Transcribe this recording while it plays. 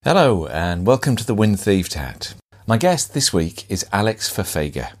Hello and welcome to the Wind Thieved Hat. My guest this week is Alex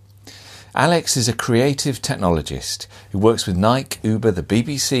Fefegha. Alex is a creative technologist who works with Nike, Uber, the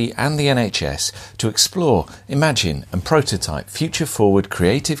BBC and the NHS to explore, imagine and prototype future-forward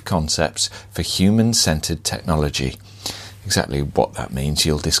creative concepts for human-centred technology. Exactly what that means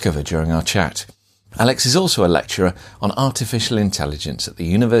you'll discover during our chat. Alex is also a lecturer on artificial intelligence at the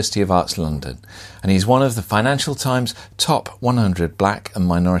University of Arts London, and he is one of the Financial Times top 100 black and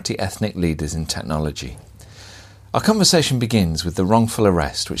minority ethnic leaders in technology. Our conversation begins with the wrongful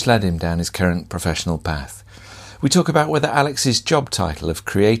arrest which led him down his current professional path. We talk about whether Alex's job title of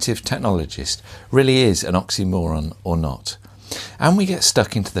creative technologist really is an oxymoron or not. And we get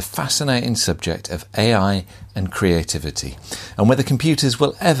stuck into the fascinating subject of AI and creativity, and whether computers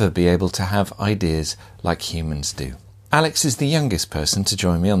will ever be able to have ideas like humans do. Alex is the youngest person to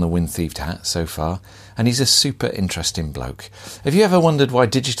join me on the Wind Thieved Hat so far, and he's a super interesting bloke. Have you ever wondered why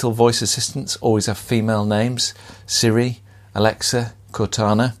digital voice assistants always have female names? Siri, Alexa,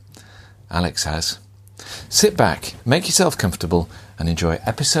 Cortana? Alex has. Sit back, make yourself comfortable, and enjoy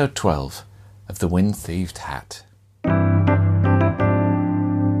episode 12 of the Wind Thieved Hat.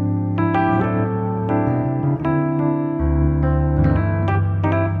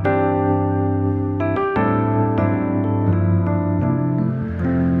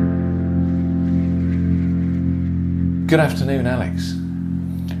 Good afternoon, Alex.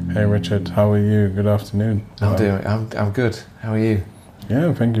 Hey Richard, how are you? Good afternoon. I'm good. How are you?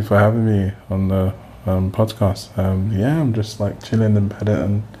 Yeah, thank you for having me on the podcast. I'm just like chilling in bed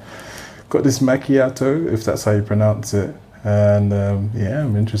and got this macchiato, if that's how you pronounce it. And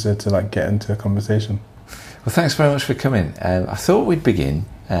I'm interested to like get into a conversation. Well, thanks very much for coming. I thought we'd begin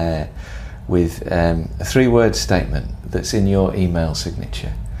with a 3-word statement that's in your email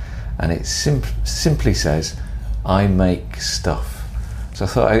signature, and it simply says, "I make stuff." So I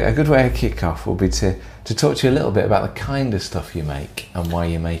thought a good way to kick off would be to talk to you a little bit about the kind of stuff you make and why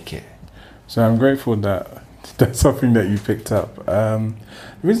you make it. So I'm grateful that that's something that you picked up. The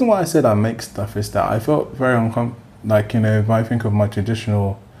reason why I said I make stuff is that I felt very if I think of my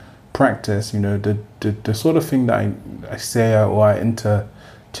traditional practice, the sort of thing that I say or I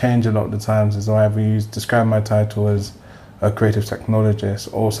interchange a lot of the times is I either describe my title as a creative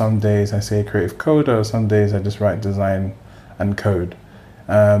technologist, or some days I say creative coder, or some days I just write design and code.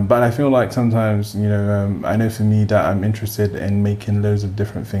 But I feel like sometimes, I know for me that I'm interested in making loads of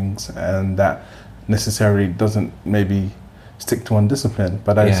different things, and that necessarily doesn't maybe stick to one discipline.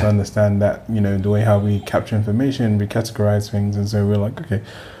 But I also understand that, the way how we capture information, we categorize things, and so we're like, okay,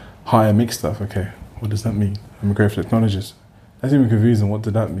 hi, I make stuff. Okay, what does that mean? I'm a creative technologist. That's even confusing. What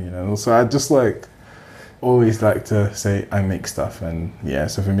did that mean? And also I just always like to say I make stuff, and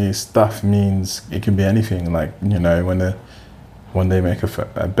so for me stuff means it can be anything, like one day make a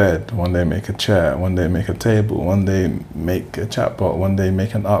bed, one day make a chair, one day make a table, one day make a chatbot, one day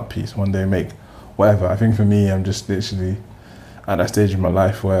make an art piece, one day make whatever. I think for me I'm just literally at that stage in my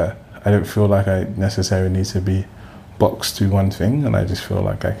life where I don't feel like I necessarily need to be boxed to one thing, and I just feel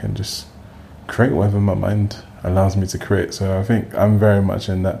like I can just create whatever my mind allows me to create. So I think I'm very much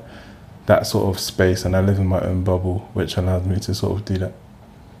in that sort of space, and I live in my own bubble, which allows me to sort of do that.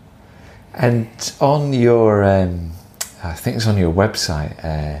 And on your, I think it's on your website,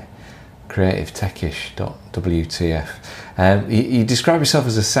 creativetechish.wtf, you describe yourself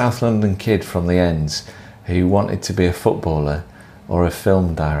as a South London kid from the ends who wanted to be a footballer or a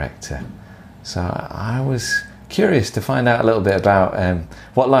film director. So I was curious to find out a little bit about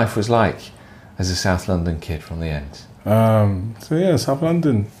what life was like as a South London kid from the ends. South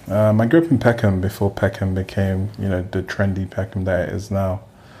London. I grew up in Peckham before Peckham became, the trendy Peckham that it is now.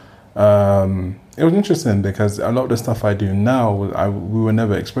 It was interesting because a lot of the stuff I do now, we were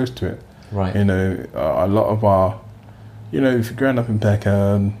never exposed to it. Right. A lot of our, if you're growing up in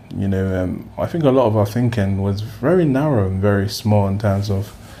Peckham, I think a lot of our thinking was very narrow and very small in terms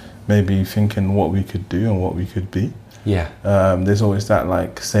of maybe thinking what we could do and what we could be. Yeah. There's always that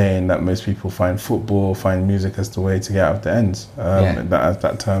saying that most people find music as the way to get out of the ends.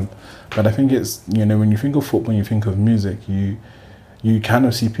 That term. But I think it's, when you think of football, when you think of music, you kind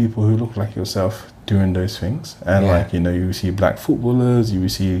of see people who look like yourself doing those things. And you see black footballers, you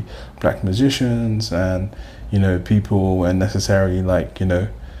see black musicians, and, people weren't necessarily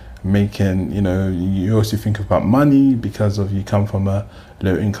making, you also think about money because of you come from a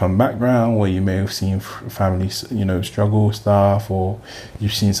low income background where you may have seen families, struggle stuff, or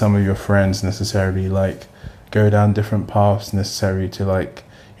you've seen some of your friends necessarily go down different paths necessary to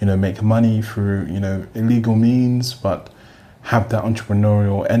make money through, illegal means, but have that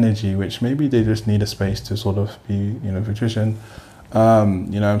entrepreneurial energy, which maybe they just need a space to sort of be, fruition.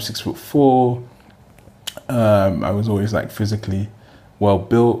 I'm 6'4". I was always like physically well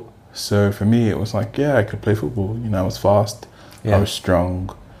built. So for me, it was like, yeah, I could play football. I was fast. I was strong.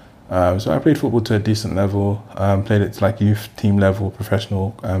 So I played football to a decent level. Played it to like youth team level,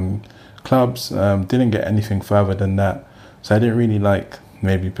 professional clubs. Didn't get anything further than that. So I didn't really like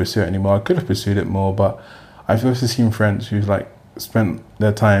maybe pursue it anymore. I could have pursued it more, but I've also seen friends who've like spent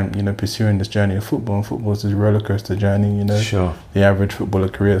their time, pursuing this journey of football. And football is a roller coaster journey. Sure. The average footballer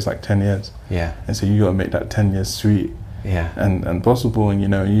career is like 10 years. Yeah. And so you got to make that 10 years sweet. Yeah. And possible, and you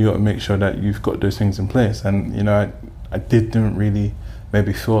got to make sure that you've got those things in place. And I didn't really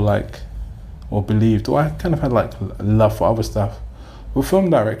maybe feel like or believed, or I kind of had like a love for other stuff. With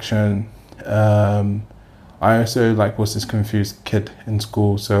film direction, I also like was this confused kid in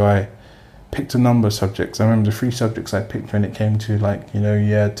school, so I picked a number of subjects. I remember the 3 subjects I picked when it came to like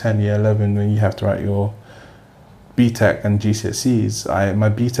year 10, year 11, when you have to write your BTEC and GCSEs. My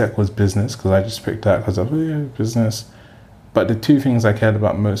BTEC was business because I just picked that because I was business. But the 2 things I cared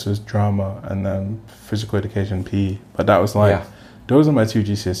about most was drama and then physical education, PE. But that was like, those are my 2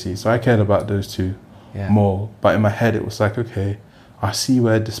 GCSEs. So I cared about those 2 more. But in my head, it was like, okay, I see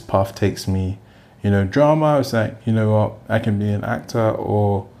where this path takes me. Drama, I was like, you know what, I can be an actor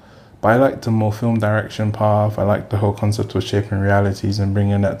but I like the more film direction path. I like the whole concept of shaping realities and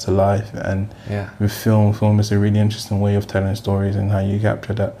bringing that to life. And with film is a really interesting way of telling stories and how you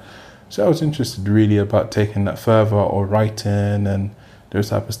capture that. So I was interested really about taking that further, or writing and those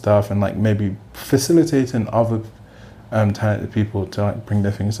type of stuff, and like maybe facilitating other talented people to like bring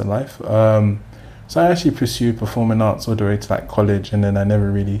their things to life. So I actually pursued performing arts all the way to like college, and then I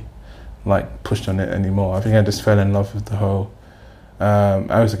never really like pushed on it anymore. I think I just fell in love with the whole.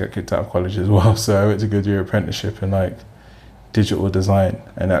 I also got kicked out of college as well, so I went to go do an apprenticeship in like digital design,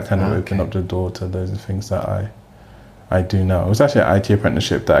 and that kind of opened up the door to those things that I do now. It was actually an IT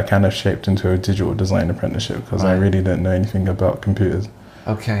apprenticeship that I kind of shaped into a digital design apprenticeship because I really didn't know anything about computers.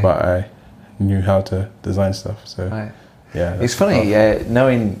 Okay. But I knew how to design stuff. So yeah. It's funny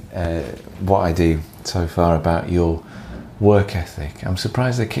knowing what I do so far about your work ethic. I'm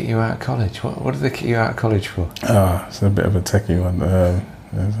surprised they kicked you out of college. What did they kick you out of college for? It's a bit of a techie one.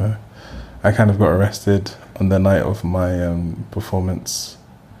 I kind of got arrested on the night of my performance.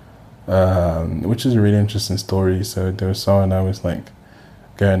 Which is a really interesting story. So there was someone I was like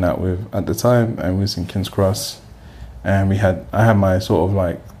going out with at the time, and we was in King's Cross, and I had my sort of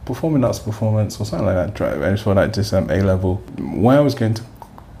like performing arts performance or something like that. I just for like this A level. Where I was going to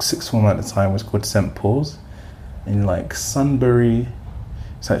sixth form at the time was called St. Paul's in like Sunbury.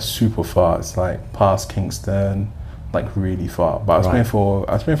 It's like super far. It's like past Kingston, like really far. But I was playing for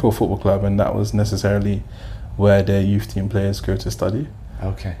a football club, and that was necessarily where their youth team players go to study.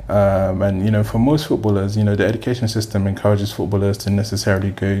 Okay. And for most footballers, the education system encourages footballers to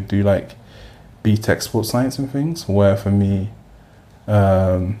necessarily go do like BTEC sports science and things. Where for me,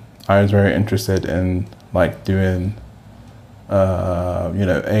 I was very interested in like doing,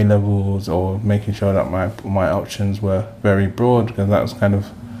 A levels, or making sure that my options were very broad, because that was kind of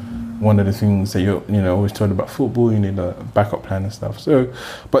one of the things that you're always told about football. You need a backup plan and stuff. So,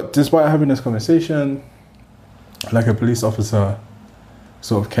 but despite having this conversation, like a police officer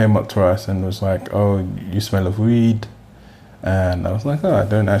sort of came up to us and was like, "Oh, you smell of weed," and I was like, "Oh, I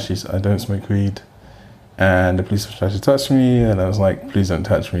don't smoke weed." And the police officer tried to touch me, and I was like, "Please don't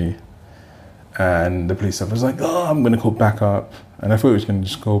touch me." And the police officer was like, "Oh, I'm gonna call backup," and I thought he was gonna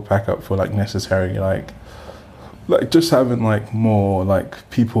just call backup for like necessary, like just having like more like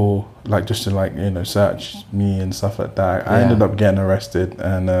people like just to like search me and stuff like that. I ended up getting arrested,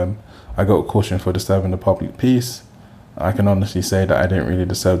 and I got a caution for disturbing the public peace. I can honestly say that I didn't really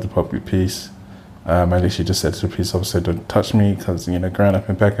disturb the public peace. I literally just said to the police officer, "Don't touch me," because growing up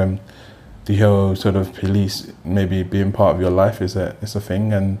in Peckham, the whole sort of police maybe being part of your life is a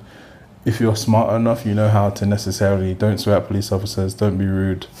thing, and if you're smart enough, you know how to necessarily don't swear at police officers, don't be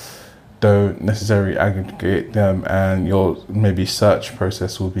rude, don't necessarily aggregate them, and your maybe search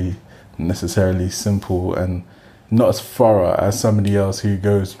process will be necessarily simple and not as thorough as somebody else who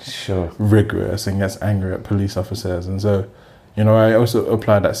goes rigorous and gets angry at police officers. And so, I also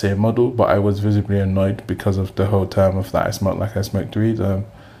applied that same model, but I was visibly annoyed because of the whole term of that I smelled like I smoked weed. I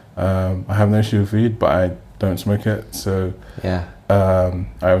have no issue with weed, but I don't smoke it. So I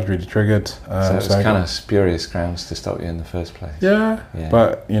was really triggered. So it was kind of spurious grounds to stop you in the first place. Yeah.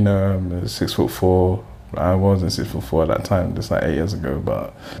 But, I'm 6'4". I wasn't 6'4" at that time, just like 8 years ago.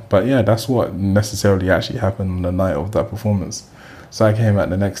 But yeah, that's what necessarily actually happened on the night of that performance. So I came out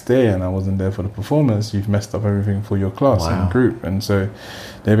the next day and I wasn't there for the performance. You've messed up everything for your class and group. And so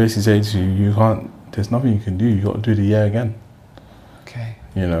they basically say to you, there's nothing you can do. You got to do the year again.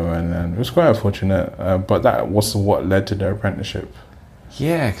 you know, and it was quite unfortunate. But that was what led to their apprenticeship.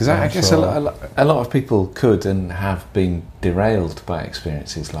 Yeah, because I guess a lot of people could and have been derailed by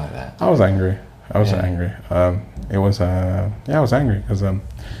experiences like that. I was angry. I was angry. I was angry because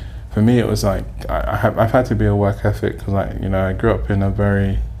for me it was like I've had to be a work ethic because I grew up in a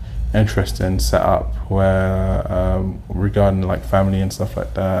very interesting setup where regarding like family and stuff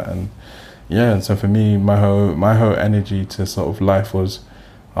like that, and so for me my whole energy to sort of life was,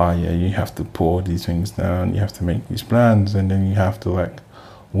 you have to put all these things down, you have to make these plans, and then you have to like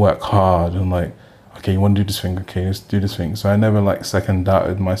work hard and like, okay, you want to do this thing, okay, let's do this thing. So I never like second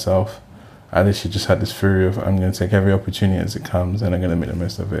doubted myself. I literally just had this theory of I'm going to take every opportunity as it comes and I'm going to make the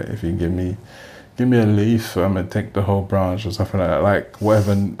most of it. If you give me a leaf, I'm going to take the whole branch or something like that. Like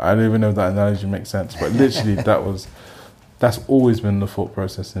whatever, I don't even know if that analogy makes sense, but literally that's always been the thought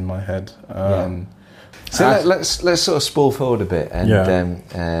process in my head. So let's sort of spool forward a bit, and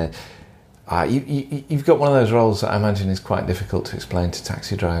you've got one of those roles that I imagine is quite difficult to explain to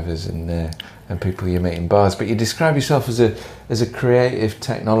taxi drivers and people you meet in bars. But you describe yourself as a creative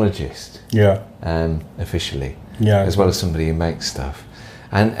technologist, officially, as well as somebody who makes stuff.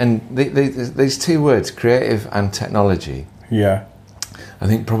 And these two words, creative and technology, I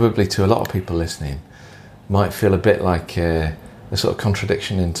think probably to a lot of people listening might feel a bit like a sort of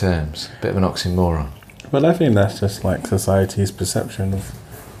contradiction in terms, a bit of an oxymoron. Well, I think that's just like society's perception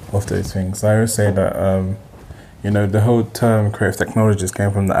of those things. I always say that, the whole term creative technologies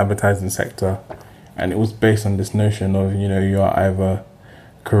came from the advertising sector, and it was based on this notion of, you're either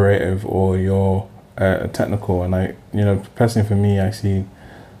creative or you're technical. And personally for me, I see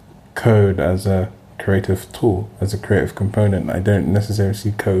code as a creative tool, as a creative component. I don't necessarily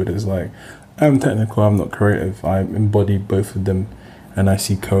see code as like, I'm technical, I'm not creative. I embody both of them. And I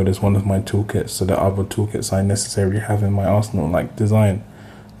see code as one of my toolkits. So the other toolkits I necessarily have in my arsenal, like design,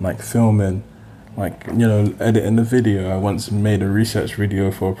 like filming, like, editing the video. I once made a research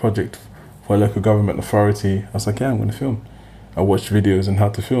video for a project for a local government authority. I was like, I'm going to film. I watched videos on how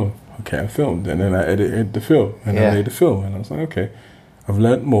to film. Okay, I filmed. And then I edited the film. And I made the film. And I was like, okay, I've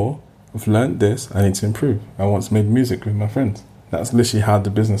learned more. I've learned this. I need to improve. I once made music with my friends. That's literally how the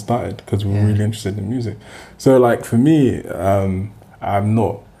business started, because we were really interested in music. So, like, for me, I'm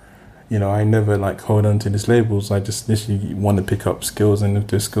not, I never like hold on to these labels. I just literally want to pick up skills, and if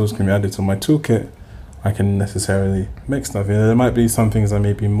those skills can be added to my toolkit, I can necessarily make stuff. There might be some things I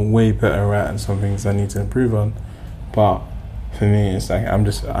may be way better at and some things I need to improve on, but for me, it's like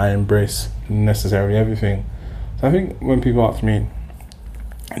I embrace necessarily everything. So I think when people ask me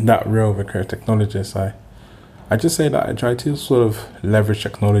that real of a creative technologist, I just say that I try to sort of leverage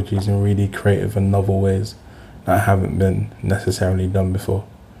technologies in really creative and novel ways that haven't been necessarily done before,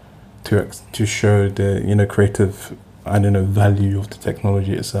 to show the creative value of the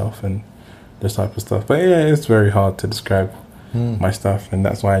technology itself and this type of stuff. But it's very hard to describe my stuff, and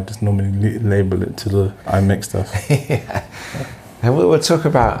that's why I just normally label it to the I make stuff. And we'll talk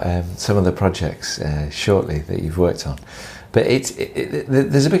about some of the projects shortly that you've worked on, but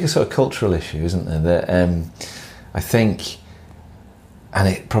there's a bigger sort of cultural issue, isn't there, that I think, and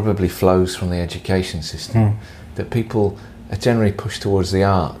it probably flows from the education system, that people are generally pushed towards the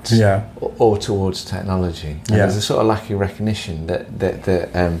arts or towards technology. And there's a sort of lack of recognition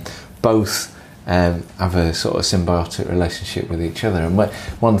that both have a sort of symbiotic relationship with each other. And when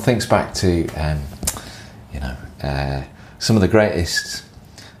one thinks back to, some of the greatest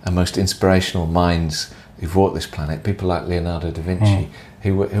and most inspirational minds who've walked this planet, people like Leonardo da Vinci,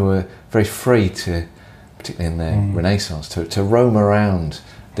 who were very free to, particularly in the Renaissance, to roam around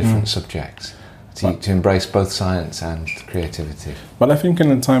different subjects, to embrace both science and creativity. But I think in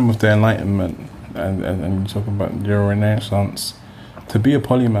the time of the Enlightenment, and you talk about the Renaissance, to be a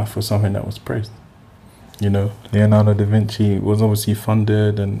polymath was something that was praised. Leonardo da Vinci was obviously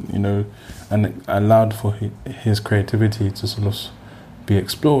funded and allowed for his creativity to sort of be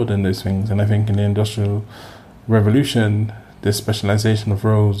explored in those things. And I think in the Industrial Revolution, this specialization of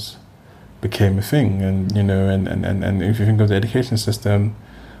roles became a thing, and if you think of the education system,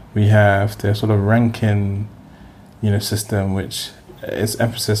 we have the sort of ranking system, which is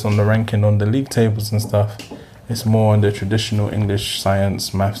emphasis on the ranking on the league tables and stuff. It's more on the traditional English,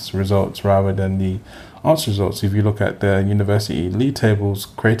 science, maths results rather than the arts results. If you look at the university league tables,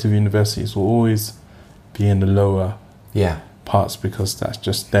 creative universities will always be in the lower parts, because that's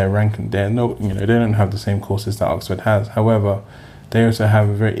just their ranking. They don't have the same courses that Oxford has. However, they also have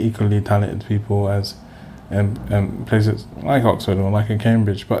very equally talented people as places like Oxford or like in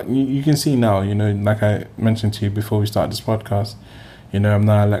Cambridge. But you can see now, like I mentioned to you before we started this podcast, I'm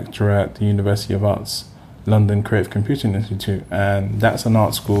now a lecturer at the University of Arts London Creative Computing Institute, and that's an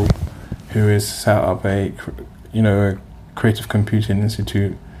art school who has set up a creative computing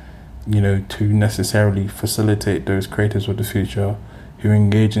institute, to necessarily facilitate those creators of the future who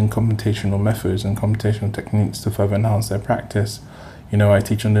engage in computational methods and computational techniques to further enhance their practice. I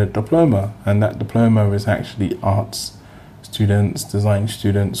teach on the diploma, and that diploma is actually arts students, design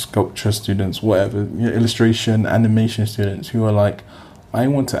students, sculpture students, whatever, illustration, animation students who are like, I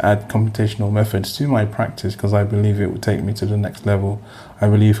want to add computational methods to my practice because I believe it will take me to the next level. I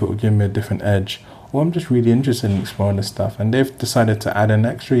believe it will give me a different edge. Or I'm just really interested in exploring this stuff. And they've decided to add an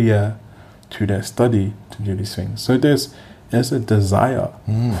extra year to their study to do these things. So there's a desire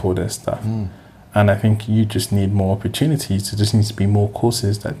for this stuff. And I think you just need more opportunities. There just needs to be more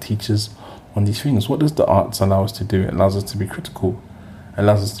courses that teaches on these things. What does the arts allow us to do? It allows us to be critical. It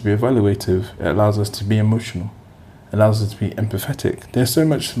allows us to be evaluative. It allows us to be emotional. It allows us to be empathetic. There's so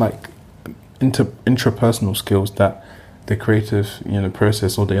much like intrapersonal skills that the creative,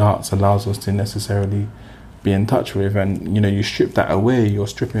 process or the arts allows us to necessarily be in touch with. And, you strip that away, you're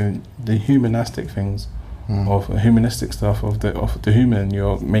stripping the humanistic things of humanistic stuff of the human.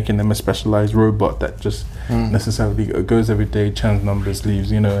 You're making them a specialized robot that just necessarily goes every day, chants numbers,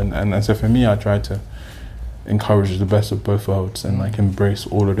 leaves, and so for me, I try to encourage the best of both worlds and like embrace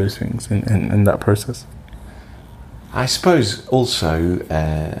all of those things in that process. I suppose also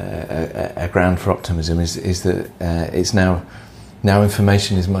a ground for optimism is that it's now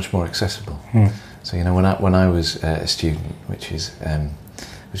information is much more accessible. So when I was a student, which was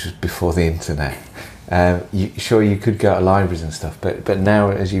before the internet, you could go to libraries and stuff, but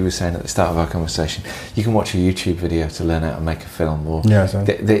now, as you were saying at the start of our conversation, you can watch a YouTube video to learn how to make a film, or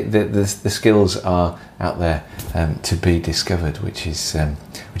the skills are out there to be discovered, which is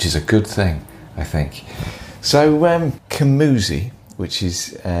a good thing, I think. So Kamuzi, which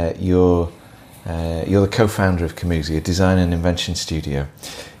is you're the co-founder of Kamuzi, a design and invention studio.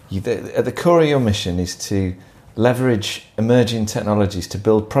 At the core of your mission is to leverage emerging technologies to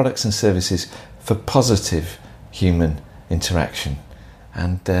build products and services for positive human interaction,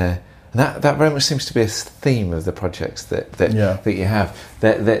 and that very much seems to be a theme of the projects that you have.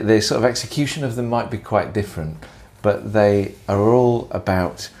 The sort of execution of them might be quite different, but they are all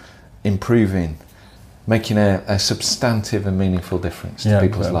about improving, making a substantive and meaningful difference to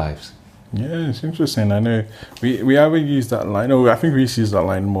people's lives. Yeah, it's interesting. I know we haven't used that line. No, I think we used to use that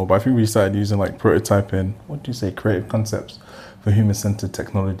line more, but I think we started using like prototyping. What do you say? Creative concepts for human-centered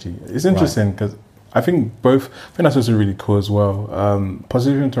technology. It's interesting because I think that's also really cool as well.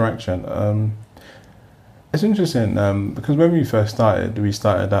 Positive interaction. It's interesting because when we first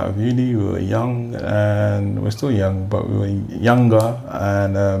started out of uni. We were young, and we're still young, but we were younger,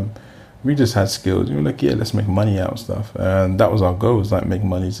 and we just had skills. We were like, let's make money out of stuff, and that was our goal. Was like make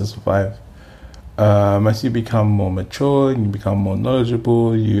money to survive. As you become more mature and you become more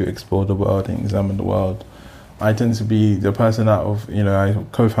knowledgeable, you explore the world and examine the world. I tend to be the person out of, I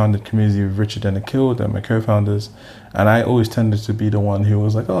co-founded Kamuzi with Richard and Akil, they're my co-founders, and I always tended to be the one who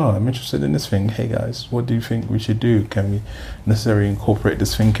was like, I'm interested in this thing. Hey guys, what do you think we should do? Can we necessarily incorporate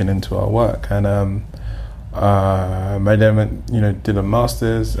this thinking into our work? And I then did a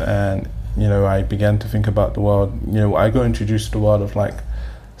master's, and I began to think about the world. I got introduced to the world of like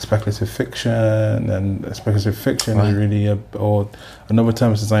speculative fiction, and speculative fiction is really or another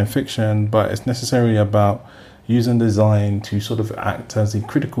term is design fiction, but it's necessarily about using design to sort of act as a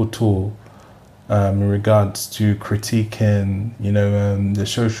critical tool in regards to critiquing, the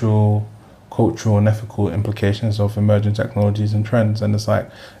social, cultural, and ethical implications of emerging technologies and trends. And it's like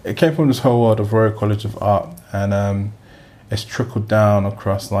it came from this whole world of Royal College of Art, and it's trickled down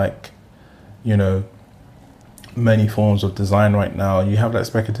across like, many forms of design right now. You have like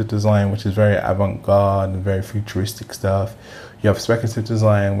speculative design, which is very avant-garde and very futuristic stuff. You have speculative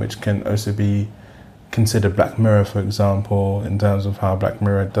design, which can also be considered Black Mirror, for example, in terms of how Black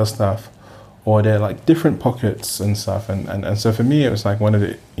Mirror does stuff. Or they're like different pockets and stuff. And so for me, it was like one of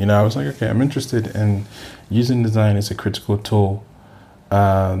the, I was like, okay, I'm interested in using design as a critical tool.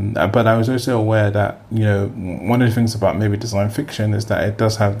 But I was also aware that, one of the things about maybe design fiction is that it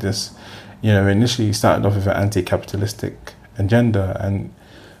does have this, initially started off with an anti-capitalistic agenda. And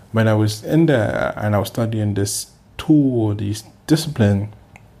when I was in there and I was studying this tool or this discipline,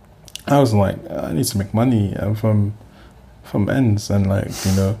 I was like, I need to make money from ends, and like,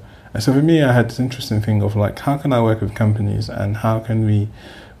 And so for me, I had this interesting thing of like, how can I work with companies, and how can we,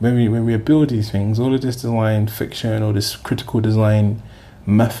 when we build these things, all of this design fiction or this critical design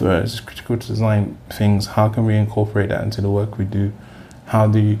methods, critical design things, how can we incorporate that into the work we do? how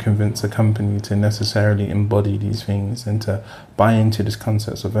do you convince a company to necessarily embody these things and to buy into this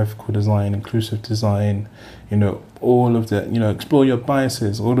concepts of ethical design, inclusive design, all of the, explore your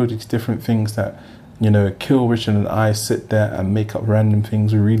biases, all of these different things that, Kill, Richard and I sit there and make up random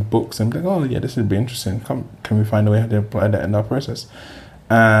things. We read books and be like, oh yeah, this would be interesting. Can we find a way how to apply that in our process?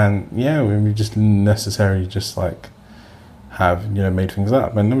 And yeah, we just necessarily just like have, made things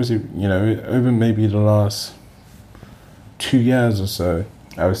up. And obviously, over maybe the last 2 years or so,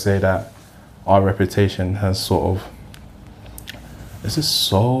 I would say that our reputation has sort of, is it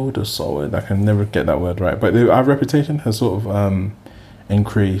sold or sold? I can never get that word right. But our reputation has sort of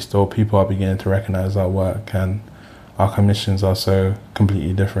increased, or people are beginning to recognize our work, and our commissions are so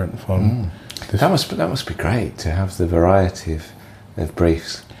completely different from... That must be great to have the variety of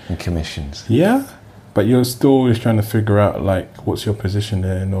briefs and commissions. Yeah, but you're still always trying to figure out like what's your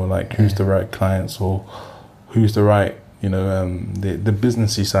positioning, or like who's the right clients, or who's the right, the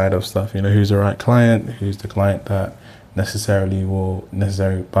businessy side of stuff. Who's the right client, who's the client that will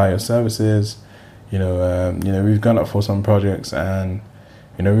necessarily buy your services. We've gone up for some projects and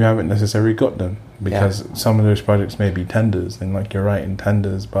we haven't necessarily got them because some of those projects may be tenders, and like you're right, in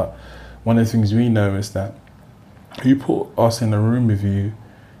tenders. But one of the things we know is that if you put us in a room with you,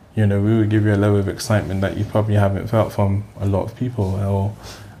 we would give you a level of excitement that you probably haven't felt from a lot of people.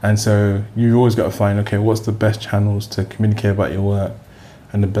 And so you've always got to find, okay, what's the best channels to communicate about your work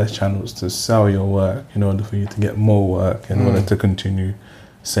and the best channels to sell your work in order for you to get more work, in order to continue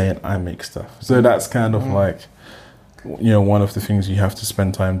saying, I make stuff. So that's kind of like, one of the things you have to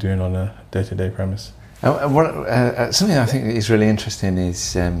spend time doing on a day-to-day premise. Something I think is really interesting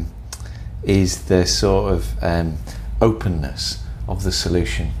is the sort of openness of the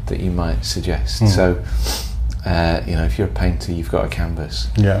solution that you might suggest. So, if you're a painter, you've got a canvas.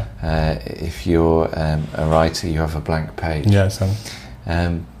 Yeah. If you're a writer, you have a blank page. Yeah. So.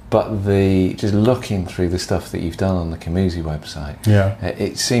 But just looking through the stuff that you've done on the Kamusi website,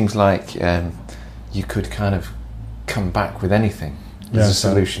 it seems like you could kind of come back with anything as a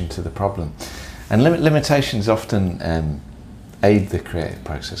solution to the problem. And limitations often aid the creative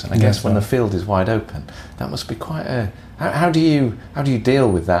process. And I guess when the field is wide open, that must be quite a... How do you deal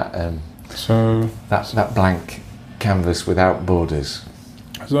with that? That blank canvas without borders.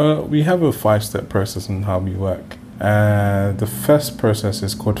 So we have a 5-step process on how we work. The first process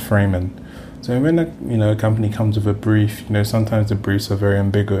is called framing. So when a company comes with a brief, sometimes the briefs are very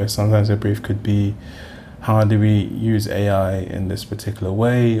ambiguous. Sometimes a brief could be, how do we use AI in this particular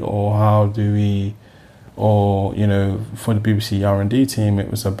way, or for the BBC R&D team, it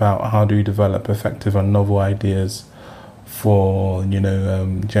was about how do we develop effective and novel ideas for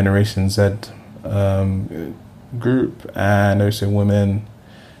Generation Z group, and also women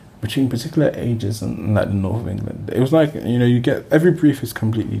between particular ages in like the north of England. It was like, you get, every brief is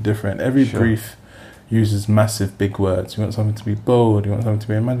completely different. Every brief uses massive big words. You want something to be bold, you want something to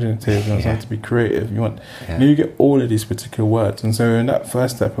be imaginative, you want something to be creative, you get all of these particular words. And so in that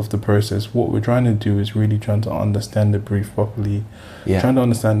first step of the process, what we're trying to do is really trying to understand the brief properly, trying to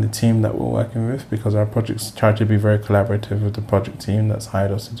understand the team that we're working with, because our projects try to be very collaborative with the project team that's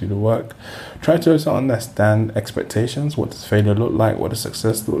hired us to do the work. Try to also understand expectations. What does failure look like? What does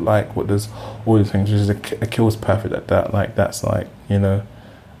success look like? What does all these things? Akil's perfect at that. Like, that's like,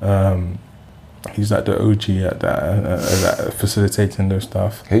 he's like the OG at that facilitating those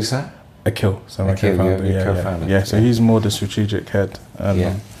stuff. Who's that? Akil, so my co-founder. Co-founder. So he's more the strategic head,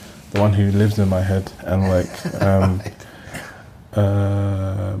 and the one who lives in my head, and like,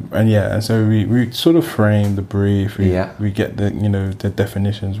 and so we sort of frame the brief. We get the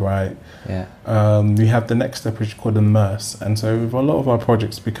definitions right. We have the next step, which is called immerse, and so with a lot of our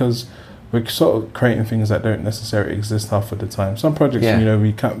projects, because we're sort of creating things that don't necessarily exist half of the time. Some projects,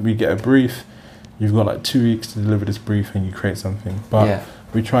 we get a brief. You've got like 2 weeks to deliver this brief and you create something. But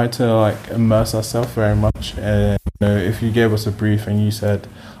we try to like immerse ourselves very much. And if you gave us a brief and you said,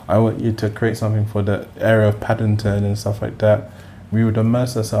 I want you to create something for the area of Paddington and stuff like that, we would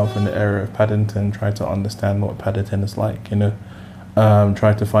immerse ourselves in the area of Paddington, try to understand what Paddington is like,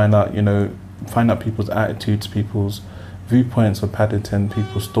 try to find out people's attitudes, people's viewpoints of Paddington,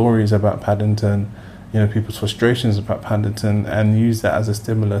 people's stories about Paddington, people's frustrations about Paddington, and use that as a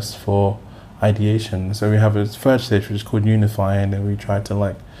stimulus for ideation. So we have a third stage which is called unifying, and we try to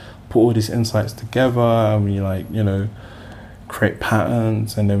like put all these insights together, and we create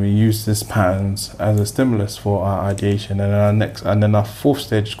patterns, and then we use these patterns as a stimulus for our ideation. And then our fourth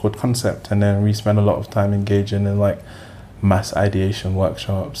stage is called concept, and then we spend a lot of time engaging in like mass ideation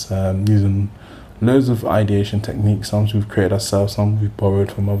workshops, using loads of ideation techniques. Some we've created ourselves, some we've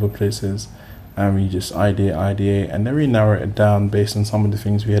borrowed from other places, and we just ideate, and then we narrow it down based on some of the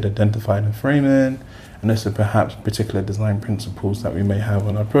things we had identified in framing, and also perhaps particular design principles that we may have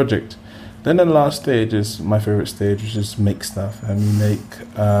on our project. Then the last stage is my favorite stage, which is make stuff, and we make,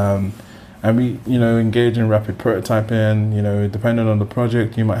 and we, engage in rapid prototyping. Depending on the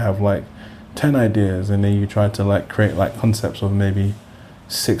project, you might have like 10 ideas, and then you try to like create like concepts of maybe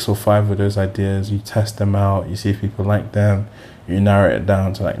 6 or 5 of those ideas. You test them out, you see if people like them, you narrow it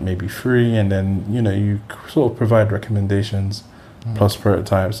down to like maybe 3, and then you sort of provide recommendations plus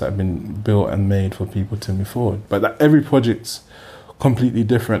prototypes that have been built and made for people to move forward. But every project's completely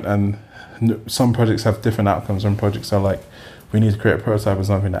different, and some projects have different outcomes. Some projects are like, we need to create a prototype of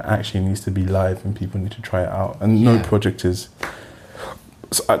something that actually needs to be live and people need to try it out, and no project is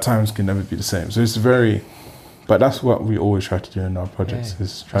at times can never be the same. So it's very, but that's what we always try to do in our projects.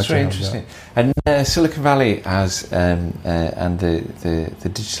 Is try that's to very interesting. And Silicon Valley has, and the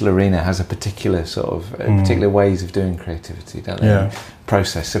digital arena has a particular sort of particular ways of doing creativity, don't they? Yeah.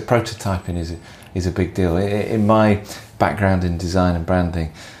 Process. So prototyping is a big deal. In my background in design and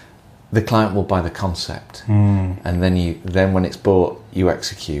branding, the client will buy the concept, and then when it's bought, you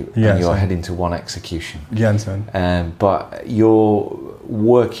execute, and you're heading to one execution. But you're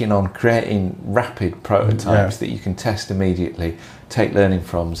working on creating rapid prototypes that you can test immediately, take learning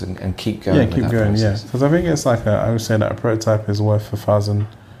from, and keep going. Keep going. Because I think it's like I would say that a prototype is worth 1,000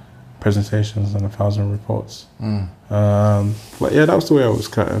 presentations and 1,000 reports. But that was the way I was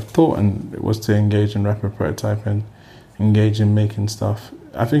kind of taught, and it was to engage in rapid prototyping, engage in making stuff.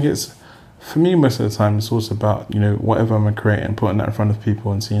 I think it's, for me, most of the time, it's also about, whatever I'm creating, putting that in front of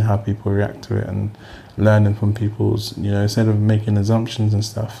people and seeing how people react to it, and learning from people's, instead of making assumptions and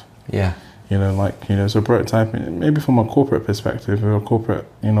stuff. Yeah. So prototyping, maybe from a corporate perspective, if a corporate,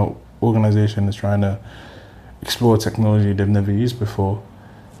 organization is trying to explore technology they've never used before,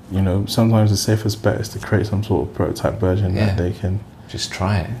 sometimes the safest bet is to create some sort of prototype version that they can just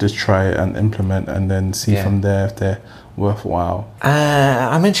try it and implement, and then see from there if they're worthwhile.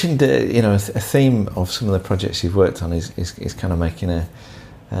 I mentioned, a theme of some of the projects you've worked on is kind of making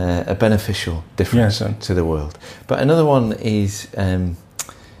a beneficial difference to the world. But another one is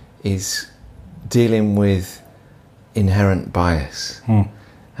dealing with inherent bias.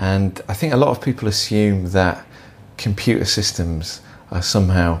 And I think a lot of people assume that computer systems are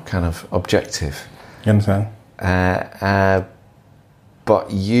somehow kind of objective. You understand?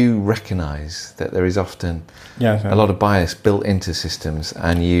 But you recognise that there is often a lot of bias built into systems,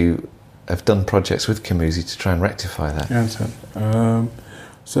 and you have done projects with Kamusi to try and rectify that.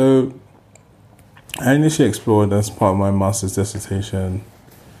 So I initially explored, as part of my master's dissertation.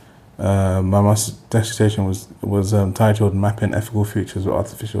 My master's dissertation was titled "Mapping Ethical Futures with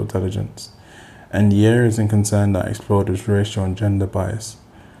Artificial Intelligence," and the areas in concern that I explored was racial and gender bias.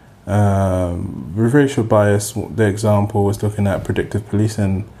 With racial bias, the example was looking at predictive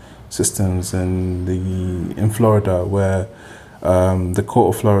policing systems in Florida, where the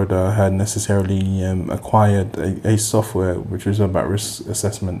court of Florida had necessarily acquired a software which was about risk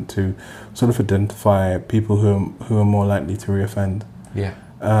assessment to sort of identify people who are more likely to reoffend.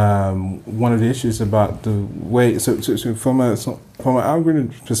 One of the issues about the way, so from an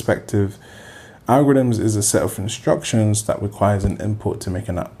algorithm perspective, algorithms is a set of instructions that requires an input to make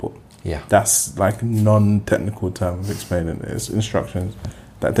an output. That's like a non-technical term of explaining it. It's instructions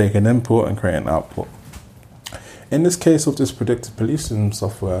that take an input and create an output. In this case of this predictive policing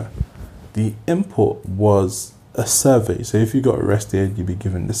software, the input was a survey. So if you got arrested, you'd be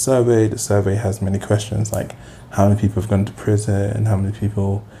given the survey. The survey has many questions like how many people have gone to prison, how many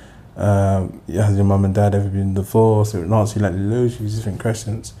people, has your mum and dad ever been divorced? It would answer you like loads of different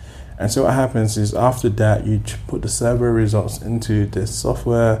questions. And so what happens is after that, you put the survey results into this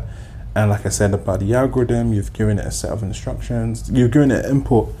software. And like I said about the algorithm, you've given it a set of instructions. You've given it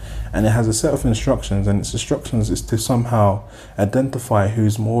input, and it has a set of instructions. And its instructions is to somehow identify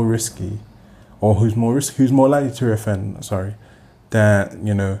who's more risky, or who's more likely to offend.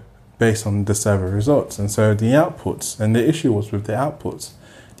 Than based on the survey results. And so the outputs, and the issue was with the outputs.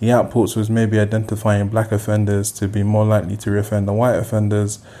 The outputs was maybe identifying black offenders to be more likely to reoffend than white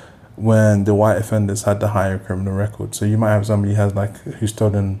offenders, when the white offenders had the higher criminal record. So you might have somebody who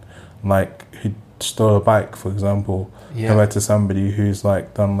stole a bike, for example, compared to somebody who's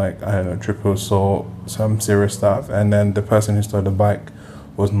done triple assault, some serious stuff, and then the person who stole the bike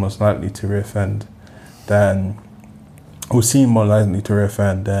was most likely to reoffend who seemed more likely to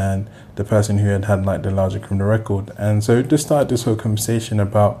reoffend than the person who had the larger criminal record. And so it just started this whole conversation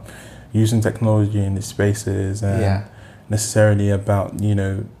about using technology in these spaces, and necessarily about,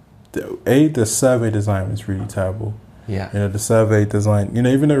 the survey design was really terrible. Yeah. You know, the survey design, you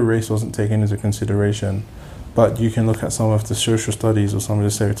know, even though race wasn't taken into consideration, but you can look at some of the social studies or some of the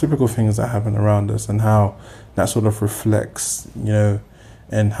stereotypical things that happen around us and how that sort of reflects, you know,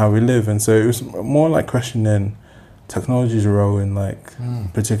 in how we live. And so it was more like questioning technology's role in like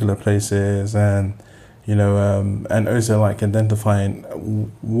particular places, and you know, and also like identifying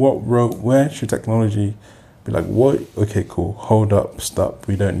what role, where should technology be like, what, okay, cool, hold up, stop,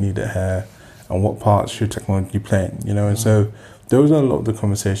 we don't need it here, and what parts should technology play in, you know. And so those are a lot of the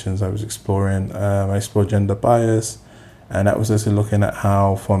conversations I was exploring. I explored gender bias, and that was also looking at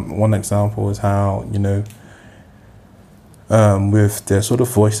how, from one example is how, you know, with the sort of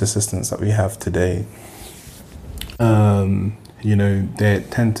voice assistants that we have today, you know, they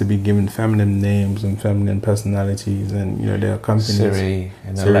tend to be given feminine names and feminine personalities, and you know, there are companies, Siri,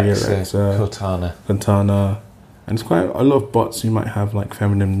 and Alexa, Cortana, and it's quite a lot of bots. You might have like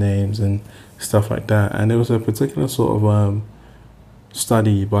feminine names and stuff like that. And there was a particular sort of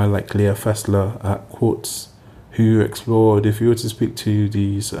study by like Leah Fessler at Quartz, who explored if you were to speak to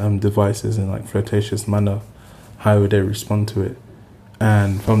these devices in like flirtatious manner, how would they respond to it?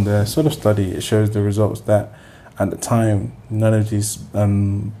 And from the sort of study, it shows the results that at the time, none of these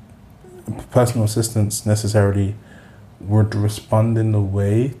personal assistants necessarily would respond in the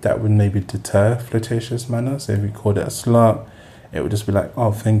way that would maybe deter flirtatious manner. So if you called it a slut, it would just be like,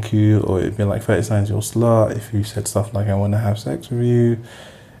 oh, thank you, or it'd be like 30 signs you're a slut. If you said stuff like, I want to have sex with you,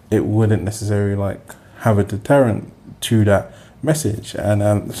 it wouldn't necessarily like have a deterrent to that message.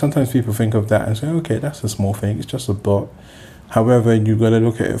 And sometimes people think of that and say, okay, that's a small thing, it's just a bot. However, you've got to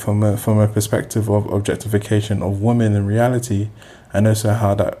look at it from a perspective of objectification of women in reality, and also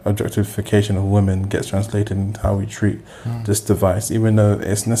how that objectification of women gets translated into how we treat this device. Even though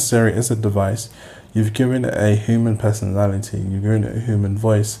it's necessary as a device, you've given it a human personality, you've given it a human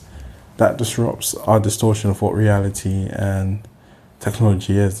voice. That disrupts our distortion of what reality and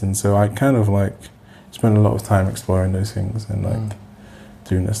technology is. And so I kind of like spend a lot of time exploring those things and like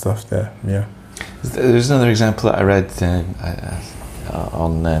doing the stuff there. Yeah. There's another example that I read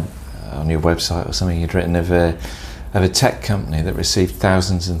on your website or something you'd written of a tech company that received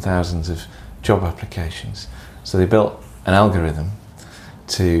thousands and thousands of job applications. So they built an algorithm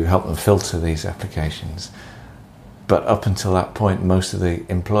to help them filter these applications. But up until that point, most of the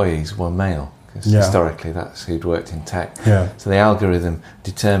employees were male, because historically that's who'd worked in tech. Yeah. So the algorithm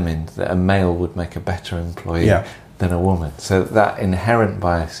determined that a male would make a better employee than a woman. So that inherent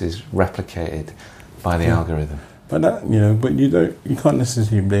bias is replicated by the algorithm. But that, you know, but you can't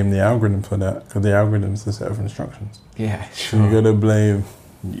necessarily blame the algorithm for that, because the algorithm is a set of instructions. Yeah, sure. So you got to blame.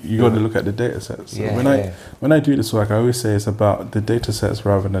 You got to look at the data sets. So when I do this work, I always say it's about the data sets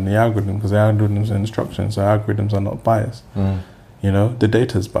rather than the algorithm, because the algorithms are instructions, so algorithms are not biased. You know, the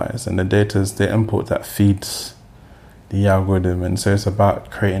data is biased, and the data is the input that feeds the algorithm, and so it's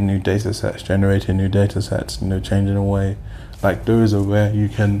about creating new data sets, generating new data sets, you know, changing the way. Like those are where you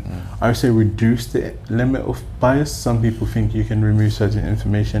can, I would say, reduce the limit of bias. Some people think you can remove certain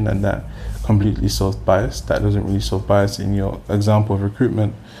information and that completely solves bias. That doesn't really solve bias. In your example of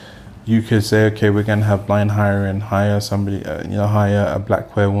recruitment, you could say, okay, we're going to have blind hiring, hire somebody, hire a black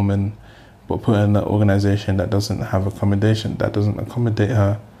queer woman, but put in an organization that doesn't have accommodation, that doesn't accommodate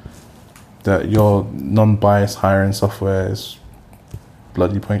her, that your non-biased hiring software is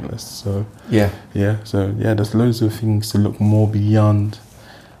bloody pointless. So there's loads of things to look more beyond,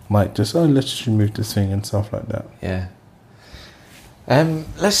 like just let's just remove this thing and stuff like that. Yeah. I'm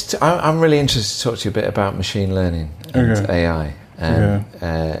really interested to talk to you a bit about machine learning and AI,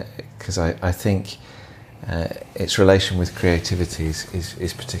 because I think its relation with creativity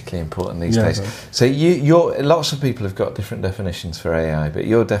is particularly important these days. So lots of people have got different definitions for AI, but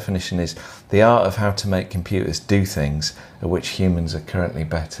your definition is the art of how to make computers do things at which humans are currently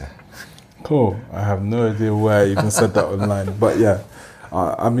better. Cool. I have no idea where you even said that online, but yeah,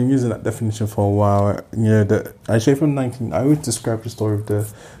 I've been using that definition for a while. You know, actually from I always describe the story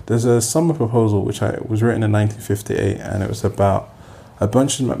of there's a summer proposal which was written in 1958, and it was about a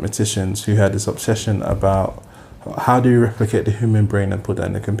bunch of mathematicians who had this obsession about how do you replicate the human brain and put that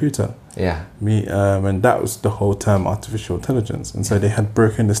in a computer. Yeah. And that was the whole term artificial intelligence. And so they had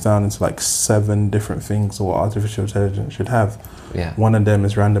broken this down into like 7 different things of what artificial intelligence should have. Yeah. One of them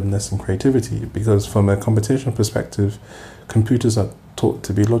is randomness and creativity, because from a computational perspective, computers are taught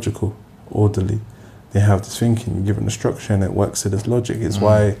to be logical, orderly. They have this thinking, you give it a structure and it works to this logic. It's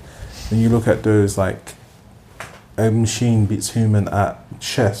why when you look at those, like a machine beats human at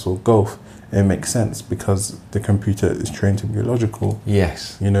chess or golf, it makes sense because the computer is trained to be logical.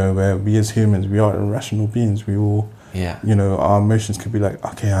 Yes. You know, where we as humans, we are irrational beings. We all Yeah. You know, our emotions could be like,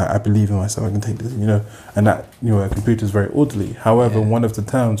 okay, I believe in myself, I can take this, you know, and that, you know, a computer is very orderly. However, one of the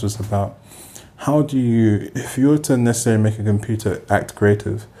terms was about how do you, if you were to necessarily make a computer act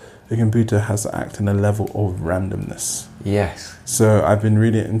creative, a computer has to act in a level of randomness. Yes. So I've been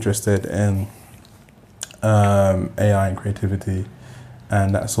really interested in AI and creativity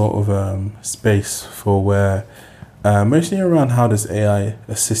and that sort of space for where, mostly around how does AI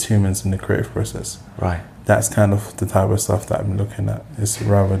assist humans in the creative process. Right. That's kind of the type of stuff that I'm looking at, is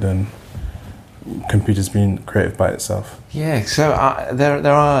rather than computers being creative by itself. Yeah, so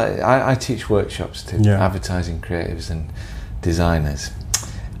I teach workshops to Yeah. advertising creatives and designers,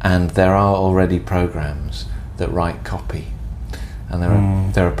 and there are already programs that write copy, and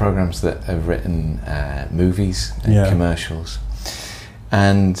there are programs that have written movies and commercials,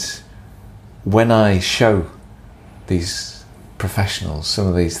 and when I show these professionals some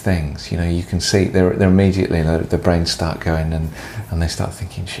of these things, you know, you can see they're immediately, their brains start going and they start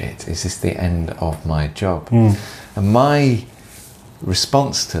thinking, shit, is this the end of my job? And my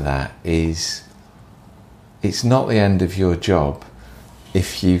response to that is, it's not the end of your job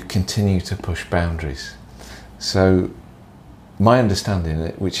if you continue to push boundaries. So my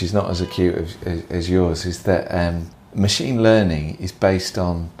understanding, which is not as acute as yours, is that machine learning is based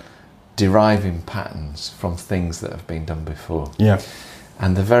on deriving patterns from things that have been done before. Yeah.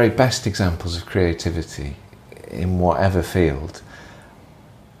 And the very best examples of creativity in whatever field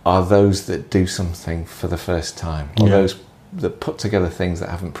are those that do something for the first time, or those that put together things that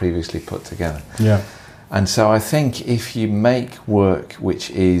haven't previously put together. Yeah. And so I think if you make work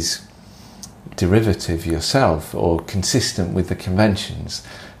which is derivative yourself or consistent with the conventions,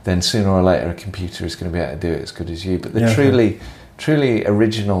 then sooner or later a computer is going to be able to do it as good as you. But the truly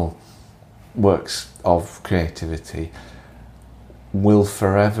original works of creativity will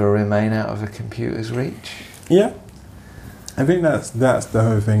forever remain out of a computer's reach. Yeah. I think that's the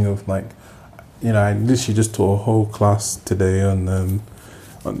whole thing of, like, you know, I literally just taught a whole class today on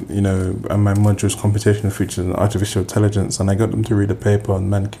you know, and my module is computational features and artificial intelligence, and I got them to read a paper on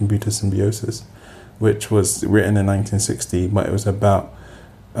man-computer symbiosis, which was written in 1960, but it was about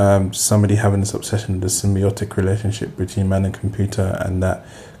somebody having this obsession with the symbiotic relationship between man and computer, and that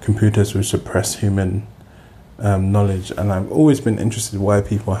computers would suppress human knowledge. And I've always been interested why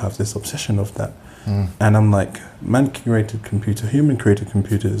people have this obsession of that. And I'm like, man created computer, human created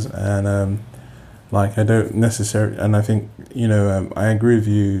computers, and like, I don't necessarily, and I think, you know, I agree with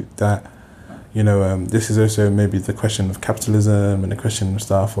you that, you know, this is also maybe the question of capitalism and the question of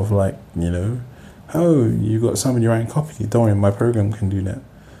stuff of, like, you know, oh, you got somebody writing copy, don't worry, my program can do that.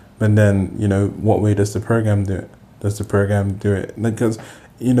 But then, you know, what way does the program do it? Does the program do it? Because,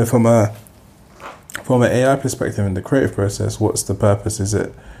 you know, from an AI perspective in the creative process, what's the purpose? Is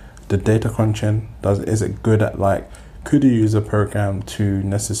it the data crunching? Is it good at, like, could you use a program to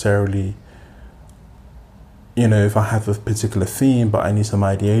necessarily, you know, if I have a particular theme but I need some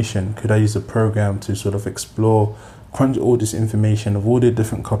ideation, could I use a program to sort of explore, crunch all this information of all the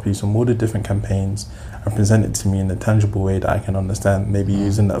different copies from all the different campaigns and present it to me in a tangible way that I can understand, maybe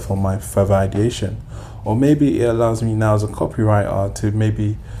using that for my further ideation? Or maybe it allows me now as a copywriter to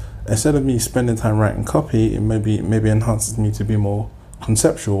maybe, instead of me spending time writing copy, it maybe enhances me to be more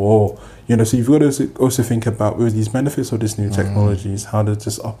conceptual. Or, you know, so you've got to also think about, with these benefits of these new technologies, how to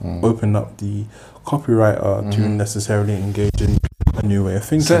just open up the copywriter to necessarily engage in a new way of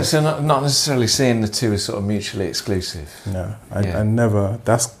thinking. So not necessarily seeing the two as sort of mutually exclusive. No, I never.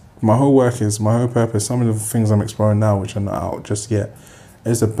 That's my whole purpose. Some of the things I'm exploring now, which are not out just yet,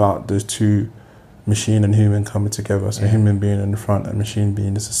 is about those two, machine and human, coming together. So human being in the front and machine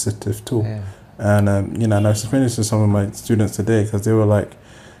being this assistive tool. Yeah. And you know, and I was explaining this to some of my students today, because they were like,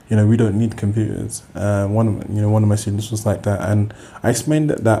 you know, we don't need computers. One of my students was like that, and I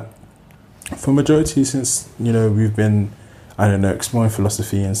explained that for majority, since, you know, we've been, I don't know, exploring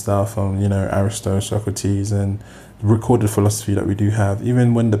philosophy and stuff, you know, Aristotle, Socrates, and the recorded philosophy that we do have.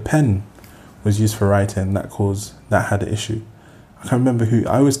 Even when the pen was used for writing, that had an issue. I can't remember who.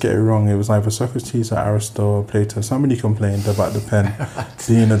 I always get it wrong. It was either Socrates or Aristotle or Plato. Somebody complained about the pen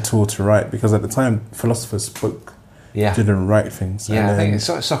being a tool to write, because at the time philosophers spoke, didn't write things. Yeah, I think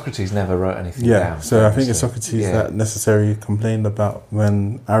Socrates never wrote anything down. So I think it's Socrates that necessarily complained about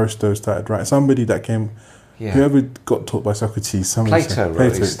when Aristotle started writing. Somebody that came, whoever got taught by Socrates, Plato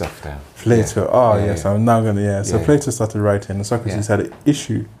wrote his stuff down. Plato, I'm now going to, So Plato started writing, and Socrates had an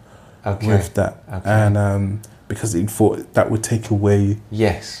issue with that. And because he thought that would take away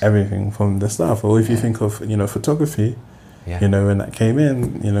everything from the stuff. Or if you think of, you know, photography, you know, when that came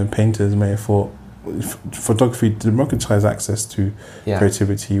in, you know, painters may have thought photography democratized access to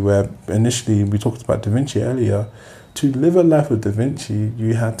creativity, where initially we talked about Da Vinci earlier. to live a life of Da Vinci,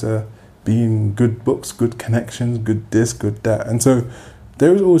 you had to be in good books, good connections, good this, good that. And so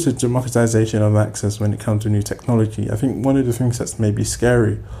there is always a democratization of access when it comes to new technology. I think one of the things that's maybe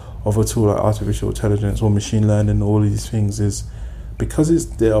scary of a tool like artificial intelligence or machine learning, all of these things, is because it's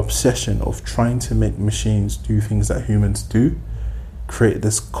the obsession of trying to make machines do things that humans do, create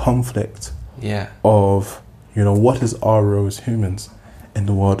this conflict of, what is our role as humans in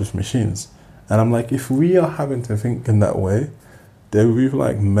the world of machines? And I'm like, if we are having to think in that way, then we've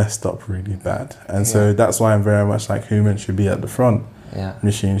messed up really bad. And so that's why I'm very much like humans should be at the front.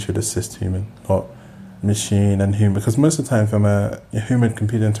 Machine should assist human, not machine and human. Because most of the time, from a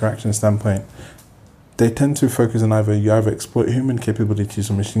human-computer interaction standpoint, they tend to focus on you either exploit human capabilities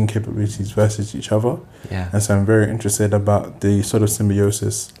or machine capabilities versus each other. And so I'm very interested about the sort of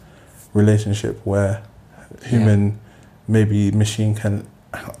symbiosis relationship where human, maybe machine can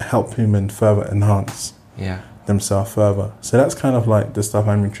help human further enhance themselves further. So that's kind of the stuff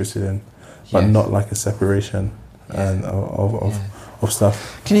I'm interested in, but not a separation and of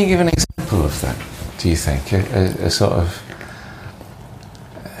stuff. Can you give an example of that, do you think? A sort of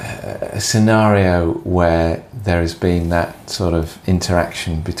a scenario where there has been that sort of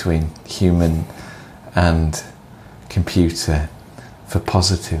interaction between human and computer for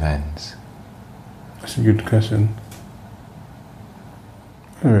positive ends? That's a good question.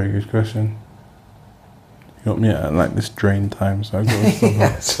 A very good question. You got me at this drain time, so I've got to stop.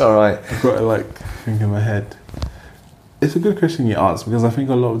 It's all right. I've got to think in my head. It's a good question you asked, because I think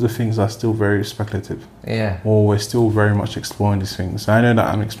a lot of the things are still very speculative. Or we're still very much exploring these things. So I know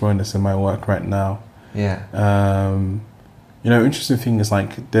that I'm exploring this in my work right now. Interesting thing is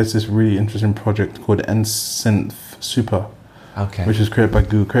there's this really interesting project called NSynth Super, which is created by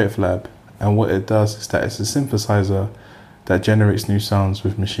Google Creative Lab. And what it does is that it's a synthesizer that generates new sounds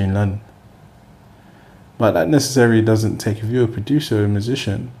with machine learning. But that necessarily doesn't take, if you're a producer or a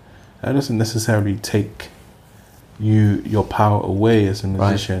musician, that doesn't necessarily take your power away as a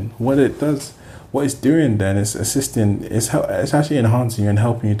musician. What it's doing then is assisting, it's actually enhancing you and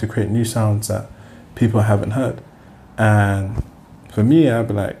helping you to create new sounds that people haven't heard. And for me, I'd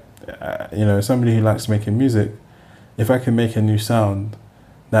be somebody who likes making music, if I can make a new sound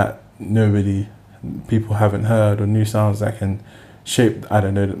that people haven't heard, or new sounds that can shape,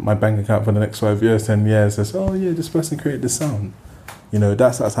 my bank account for the next 5 years, 10 years, says, this person created this sound.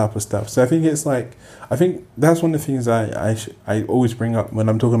 That's that type of stuff. So I think I think that's one of the things I always bring up when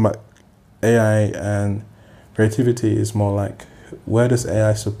I'm talking about AI and creativity, is more where does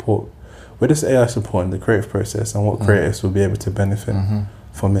AI support in the creative process, and what creatives will be able to benefit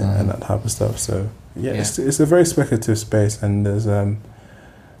from it and that type of stuff. So it's a very speculative space, and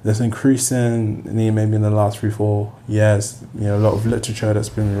there's increasingly, maybe in the last 3-4 years, a lot of literature that's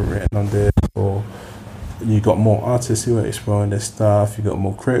been written on this, or you got more artists who are exploring this stuff, you got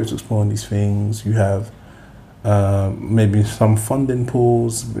more creatives exploring these things, you have maybe some funding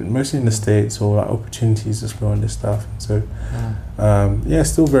pools, mostly in the States, or opportunities exploring this stuff. So it's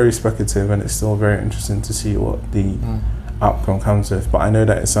still very speculative, and it's still very interesting to see what the outcome comes with. But I know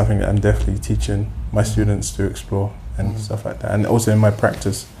that it's something that I'm definitely teaching my students to explore and stuff like that, and also in my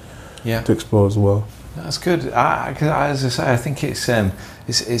practice to explore as well. That's good. As I say, I think it's a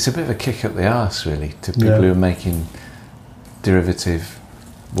bit of a kick up the arse, really, to people who are making derivative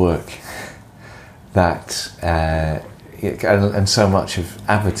work. That and so much of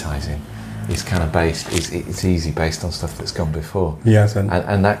advertising is kind of it's easy based on stuff that's gone before. Yes,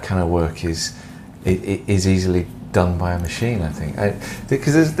 and that kind of work is easily done by a machine, I think.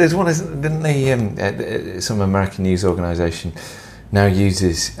 Because there's one, didn't they? Some American news organisation now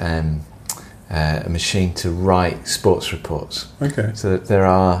uses a machine to write sports reports. So that there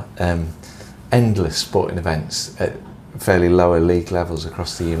are endless sporting events at fairly lower league levels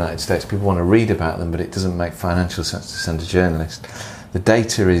across the United States. People want to read about them, but it doesn't make financial sense to send a journalist. The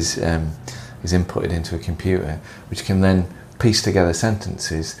data is inputted into a computer, which can then piece together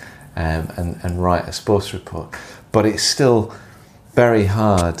sentences and write a sports report. But it's still very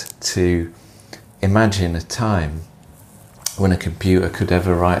hard to imagine a time when a computer could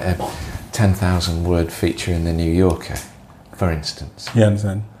ever write a 10,000 word feature in the New Yorker, for instance. Yeah, I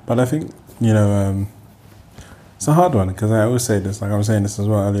understand. But I think, it's a hard one, because I always say this, I was saying this as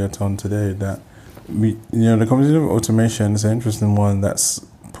well earlier on today, that the conversation of automation is an interesting one that's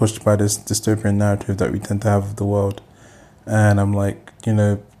pushed by this dystopian narrative that we tend to have of the world. And I'm like,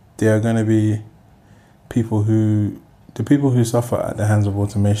 there are going to be the people who suffer at the hands of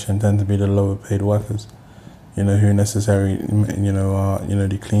automation tend to be the lower paid workers, who necessarily, are,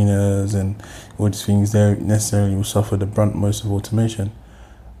 the cleaners and all these things. They necessarily will suffer the brunt most of automation.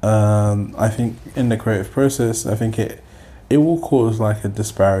 I think in the creative process, I think it will cause like a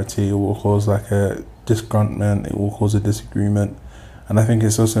disparity, it will cause like a disgruntlement, it will cause a disagreement. And I think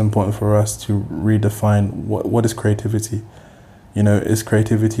it's also important for us to redefine what is creativity. You know, is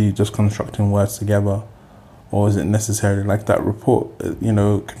creativity just constructing words together? Or is it necessarily like that report? You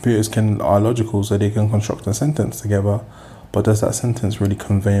know, computers are logical, so they can construct a sentence together, but does that sentence really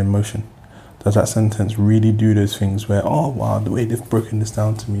convey emotion? Does that sentence really do those things where, oh wow, the way they've broken this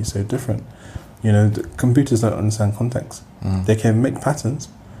down to me is so different? You know, the computers don't understand context. They can make patterns,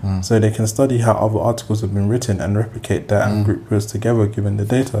 so they can study how other articles have been written and replicate that and group those together given the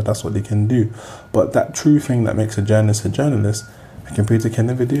data. That's what they can do. But that true thing that makes a journalist, a computer can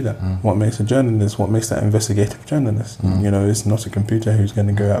never do that. What makes a journalist, what makes that investigative journalist? You know, it's not a computer who's going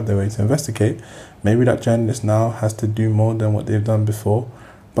to go out their way to investigate. Maybe that journalist now has to do more than what they've done before,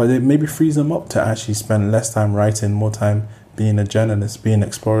 but it maybe frees them up to actually spend less time writing, more time being a journalist, being an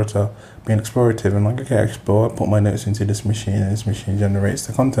explorator, being explorative, and like, okay, I explore, I put my notes into this machine, and this machine generates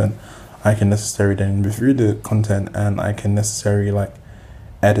the content. I can necessarily then review the content, and I can necessarily like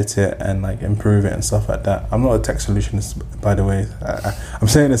edit it and like improve it and stuff like that. I'm not a tech solutionist, by the way. I'm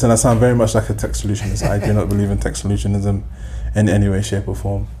saying this and I sound very much like a tech solutionist. I do not believe in tech solutionism in any way, shape or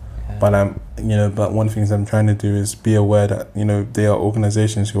form. But but one of the things I'm trying to do is be aware that, you know, there are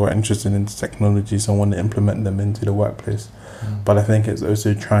organizations who are interested in technologies and want to implement them into the workplace. But I think it's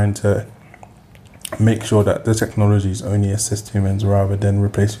also trying to make sure that the technologies only assist humans rather than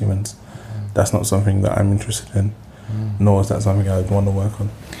replace humans. That's not something that I'm interested in, nor is that something I would want to work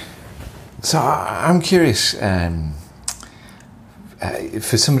on. So I'm curious,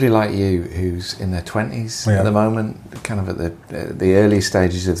 for somebody like you who's in their 20s at the moment, kind of at the early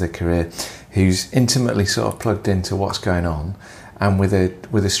stages of their career, who's intimately sort of plugged into what's going on, and with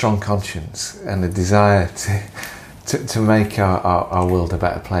a strong conscience and a desire to make our world a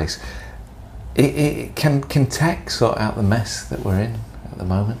better place, can tech sort out the mess that we're in at the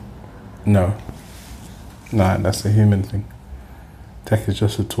moment? No, that's a human thing. Tech is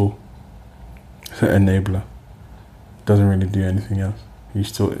just a tool. It's an enabler. Doesn't really do anything else.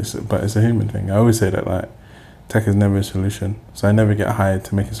 But it's a human thing. I always say that like tech is never a solution. So I never get hired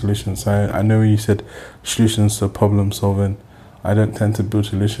to make a solution. So I know you said solutions to problem solving. I don't tend to build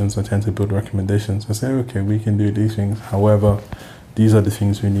solutions. I tend to build recommendations. I say, okay, we can do these things. However, these are the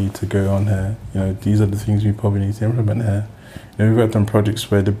things we need to go on here. You know, these are the things we probably need to implement here. You know, we've worked on projects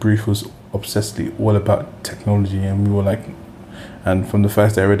where the brief was obsessively all about technology, and we were like, and from the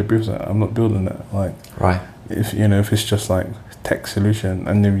first day I read the brief, I was like, I'm not building that. Like, right. If it's just like tech solution,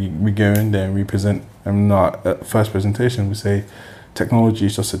 and then we go in there and we present, and not at first presentation we say technology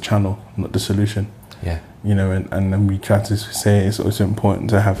is just a channel, not the solution. Yeah. You know, and then we try to say it's also important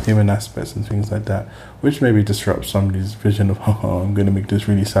to have human aspects and things like that, which maybe disrupts somebody's vision of, I'm going to make this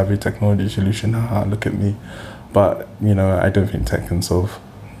really savvy technology solution, look at me. But, you know, I don't think tech can solve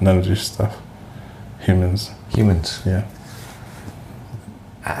none of this stuff. Humans. Yeah.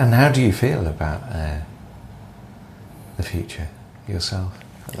 And how do you feel about the future yourself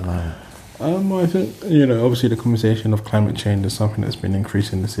at the moment? I think, you know, obviously the conversation of climate change is something that's been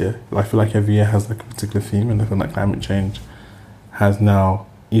increasing this year. I feel like every year has like a particular theme, and I feel like climate change has now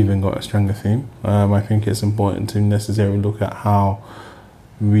even got a stronger theme. I think it's important to necessarily look at how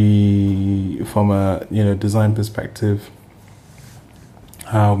we, from a, you know, design perspective,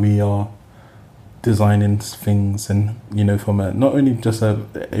 how we are designing things, and, you know, from a not only just a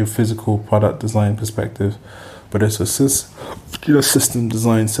physical product design perspective, but also system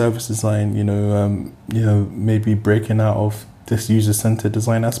design, service design, you know, maybe breaking out of this user-centered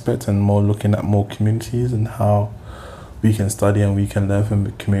design aspect and more looking at more communities and how we can study and we can learn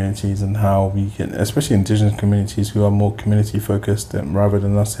from communities, and how we can, especially indigenous communities who are more community focused rather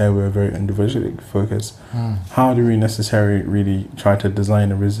than us here, we're very individually focused. How do we necessarily really try to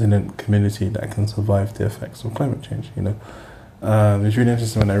design a resilient community that can survive the effects of climate change, you know? It's really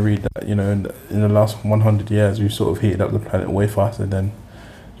interesting when I read that, you know, in the last 100 years, we've sort of heated up the planet way faster than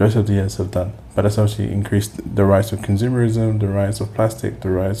the rest of the years have done. But that's actually increased the rise of consumerism, the rise of plastic, the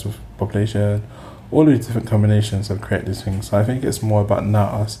rise of population. All these different combinations have created these things. So I think it's more about now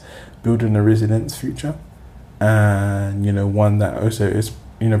us building a resilient future, and, you know, one that also is,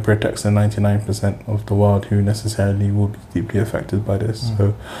 you know, protects the 99% of the world who necessarily will be deeply affected by this.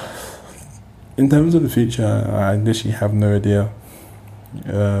 So in terms of the future, I literally have no idea,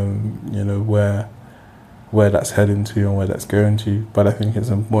 you know, where that's heading to and where that's going to. But I think it's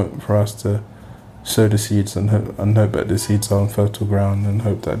important for us to sow the seeds and hope that the seeds are on fertile ground and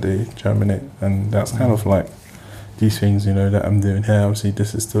hope that they germinate. And that's kind of like these things, you know, that I'm doing here. Obviously,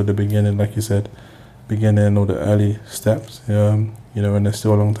 this is still the beginning, like you said, beginning or the early steps. And there's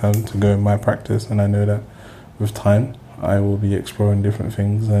still a long time to go in my practice, and I know that with time I will be exploring different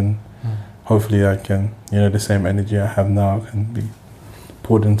things, and hopefully I can, the same energy I have now can be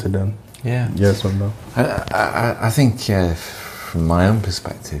poured into them. Yeah. Yes or no? I think from my own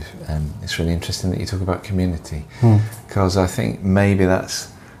perspective, it's really interesting that you talk about community, because I think maybe that's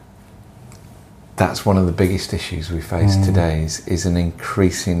one of the biggest issues we face today is an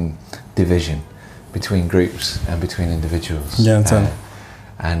increasing division between groups and between individuals. Yeah,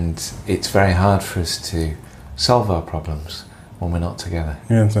 and it's very hard for us to solve our problems when we're not together.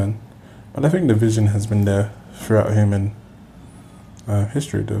 Yeah, but I think division has been there throughout human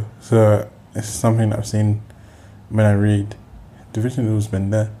history, though. So it's something that I've seen when I read. Division has always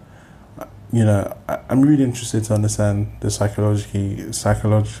been there. I'm really interested to understand the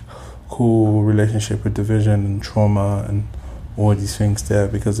psychological relationship with division and trauma and all these things there,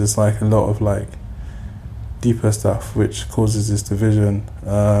 because it's like a lot of like deeper stuff which causes this division.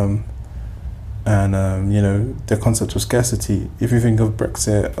 The concept of scarcity. If you think of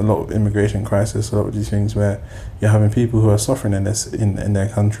Brexit, a lot of immigration crisis, a lot of these things where you're having people who are suffering in their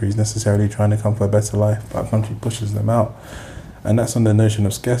countries, necessarily trying to come for a better life, but a country pushes them out, and that's on the notion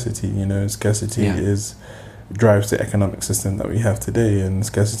of scarcity. Scarcity drives the economic system that we have today, and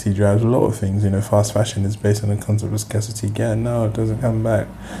scarcity drives a lot of things. Fast fashion is based on the concept of scarcity. Again, no, it doesn't come back.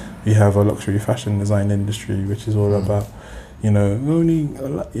 We have a luxury fashion design industry, which is all about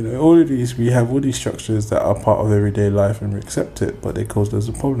all of these, we have all these structures that are part of everyday life and we accept it, but they cause loads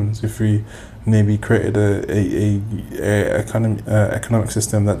of problems. If we maybe created a economic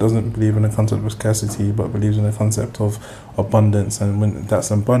system that doesn't believe in the concept of scarcity but believes in the concept of abundance, and when that's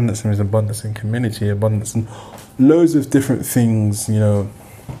abundance, means abundance in community, abundance in loads of different things,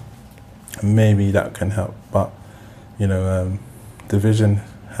 maybe that can help. But division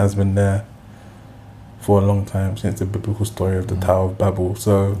has been there for a long time, since the biblical story of the Tower of Babel.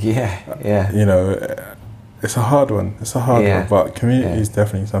 So it's a hard one. One, but community is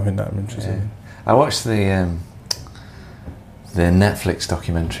definitely something that I'm interested in. I watched the Netflix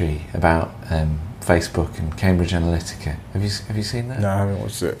documentary about Facebook and Cambridge Analytica. Have you seen that? No, I haven't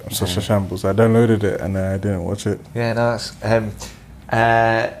watched it. I'm such a shambles. I downloaded it and I didn't watch it. Yeah, no, that's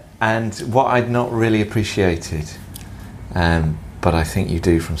and what I'd not really appreciated, but I think you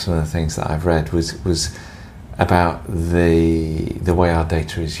do from some of the things that I've read, was about the way our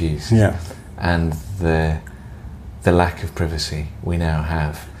data is used, and the lack of privacy we now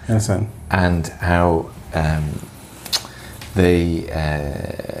have, and how the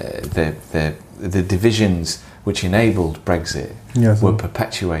divisions which enabled Brexit were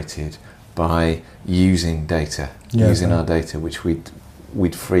perpetuated by using data, using our data, which we'd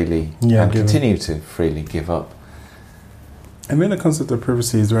freely and continue to freely give up. I mean, the concept of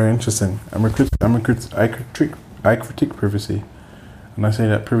privacy is very interesting. I critique privacy, and I say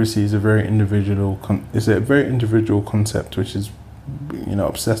that privacy is a very individual concept, which is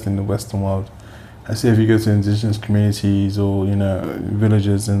obsessed in the Western world. I say if you go to indigenous communities or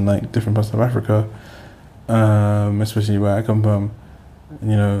villages in like different parts of Africa, especially where I come from,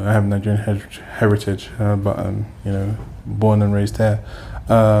 I have Nigerian heritage, but I'm born and raised there.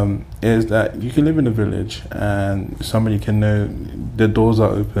 Is that you can live in a village and somebody can know the doors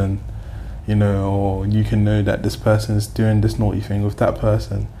are open, or you can know that this person is doing this naughty thing with that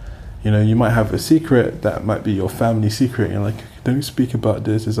person. You might have a secret that might be your family secret. You're like, don't speak about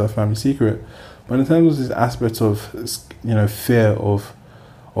this, it's our family secret. But in terms of this aspect of fear of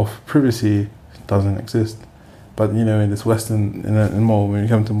privacy, doesn't exist. But in this Western, when we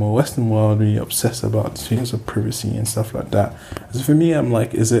come to more Western world, we obsess about things of privacy and stuff like that. So for me, I'm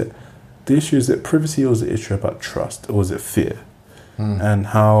like, is it privacy, or is it issue about trust, or is it fear? And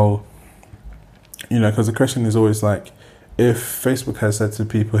how, because the question is always like, if Facebook has said to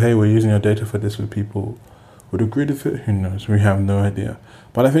people, hey, we're using your data for this, would people would agree with it? Who knows? We have no idea.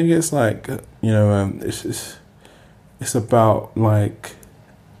 But I think it's like, it's about like,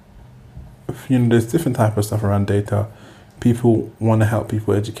 there's different type of stuff around data. People want to help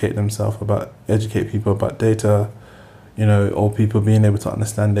people educate people about data, or people being able to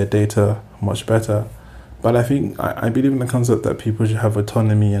understand their data much better. But I think I believe in the concept that people should have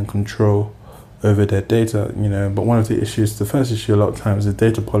autonomy and control over their data, but one of the first issue a lot of times is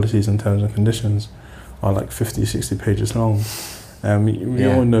data policies and terms and conditions are like 50, 60 pages long. And we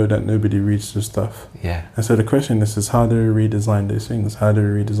all know that nobody reads the stuff. Yeah. And so the question is how do we redesign those things? How do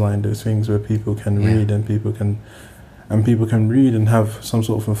we redesign those things where people can read and people can read and have some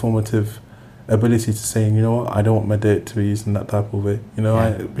sort of informative ability to say, I don't want my data to be used in that type of way.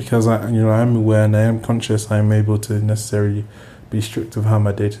 Because I'm aware and I am conscious, I am able to necessarily be strict with how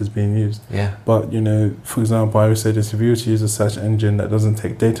my data is being used. Yeah. But, you know, for example, I would say this: if you were to use a search engine that doesn't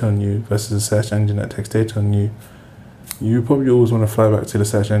take data on you versus a search engine that takes data on you, you probably always want to fly back to the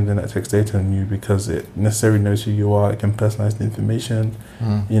search engine that takes data on you because it necessarily knows who you are. It can personalize the information.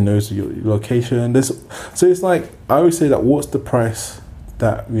 It knows your location. So it's like, I always say that what's the price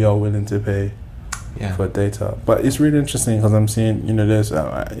that we are willing to pay for data? But it's really interesting because I'm seeing, you know, there's,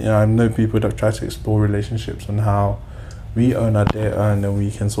 I know people that try to explore relationships on how we own our data and then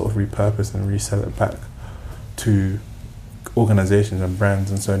we can sort of repurpose and resell it back to organizations and brands,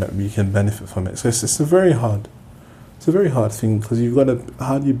 and so that we can benefit from it. So it's a very hard thing because you've got to,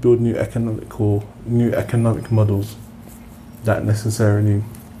 how do you build new economic models that necessarily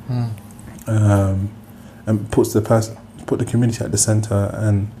and put the community at the center,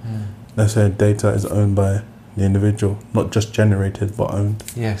 and let's say data is owned by the individual, not just generated but owned.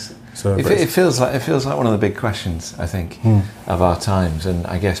 Yes. So it feels like one of the big questions, I think, of our times, and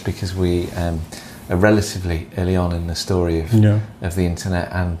I guess because we are relatively early on in the story of the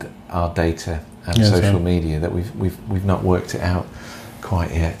internet and our data and social media, that we've not worked it out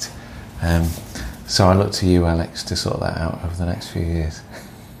quite yet. So I look to you, Alex, to sort that out over the next few years.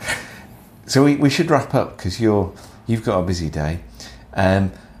 So we should wrap up because you've got a busy day.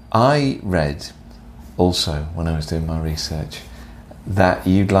 I read also when I was doing my research that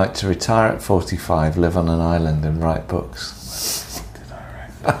you'd like to retire at 45, live on an island and write books. Did I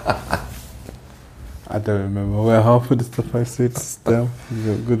write that? I don't remember where half of the stuff I said still.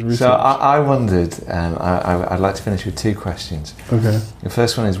 Good research. So I wondered, I'd like to finish with two questions. Okay. The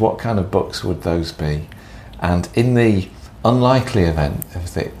first one is, what kind of books would those be? And in the unlikely event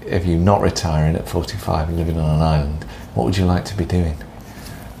of you not retiring at 45 and living on an island, what would you like to be doing?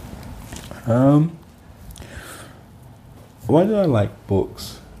 Why do I like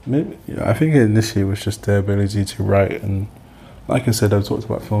books? Maybe, I think initially it was just the ability to write, and like I said, I've talked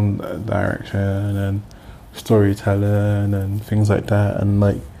about film direction and storytelling and things like that, and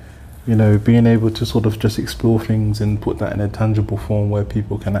like, you know, being able to sort of just explore things and put that in a tangible form where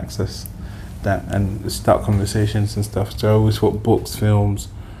people can access that and start conversations and stuff. So I always thought books, films,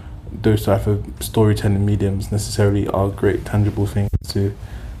 those type of storytelling mediums necessarily are great tangible things to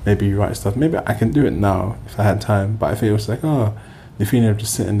maybe write stuff. Maybe I can do it now if I had time, but I think it was like, the feeling of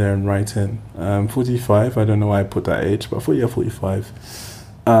just sitting there and writing. 45, I don't know why I put that age, but I thought, 45.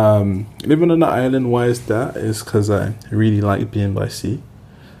 Living on an island, why is that? Is because I really like being by sea.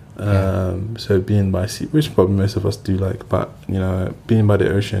 So being by sea, which probably most of us do like, but, you know, being by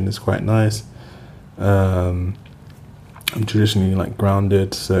the ocean is quite nice. I'm traditionally like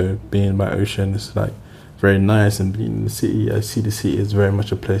grounded, so being by ocean is like very nice, and being in the city, I see the city as very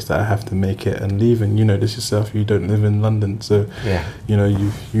much a place that I have to make it and leave. And you know this yourself, you don't live in London, so you know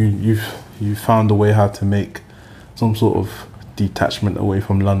you've found a way how to make some sort of detachment away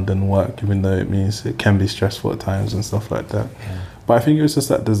from London work, even though it means it can be stressful at times and stuff like that. But I think it was just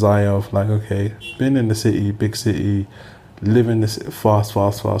that desire of like, okay, being in the city, big city, living this fast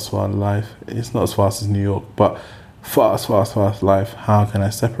life. It's not as fast as New York, but fast life. How can I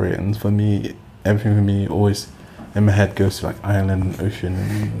separate? And for me, everything for me always in my head goes to like island, ocean,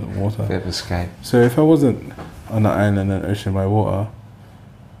 and water. Bit of escape. So if I wasn't on an island and ocean by water,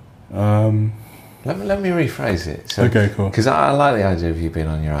 let me rephrase it. So, okay, cool. Because I like the idea of you being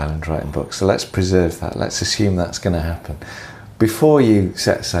on your island writing books. So let's preserve that. Let's assume that's going to happen. Before you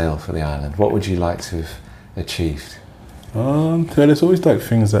set sail for the island, what would you like to have achieved? So there's always like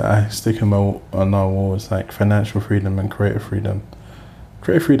things that I stick on our walls, like financial freedom and creative freedom.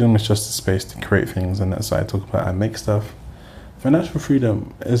 Creative freedom is just a space to create things, and that's what I talk about. I make stuff. Financial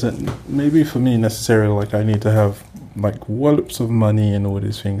freedom isn't maybe for me necessarily like I need to have like wallops of money and all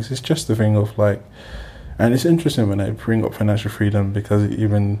these things. It's just a thing of like, and it's interesting when I bring up financial freedom because it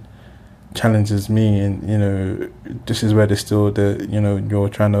even challenges me, and you know, this is where there's still you're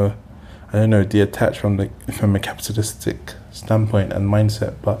trying to, I don't know, detach from a capitalistic standpoint and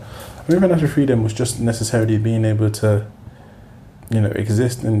mindset. But I mean, financial freedom was just necessarily being able to, you know,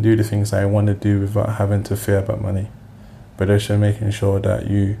 exist and do the things I want to do without having to fear about money, but also making sure that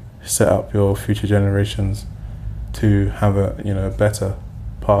you set up your future generations to have a better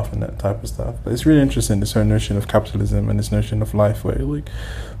path and that type of stuff. But it's really interesting, this whole notion of capitalism and this notion of life where you're like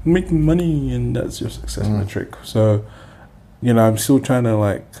making money and that's your success metric. So, you know, I'm still trying to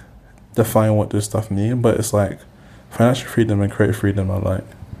like define what this stuff means, but it's like financial freedom and creative freedom are like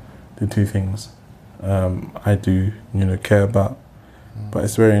the two things I do, you know, care about. But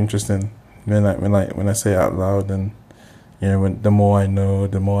it's very interesting when I say it out loud, and you know, the more I know,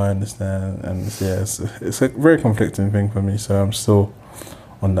 the more I understand, and it's a very conflicting thing for me. So I'm still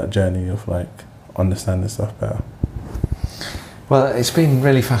on that journey of like understanding stuff better. Well, it's been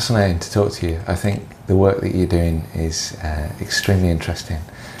really fascinating to talk to you. I think the work that you're doing is extremely interesting,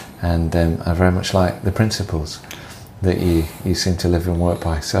 and I very much like the principles that you seem to live and work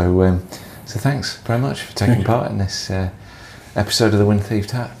by. So thanks very much for taking part in this episode of the Wind Thief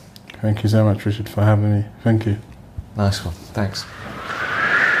Tat. Thank you so much, Richard, for having me. Thank you. Nice one. Thanks.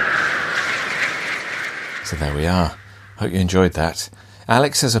 So there we are. Hope you enjoyed that.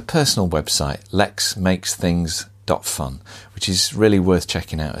 Alex has a personal website, lexmakesthings.fun, which is really worth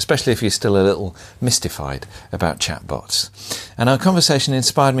checking out, especially if you're still a little mystified about chatbots. And our conversation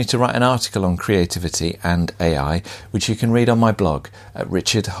inspired me to write an article on creativity and AI, which you can read on my blog at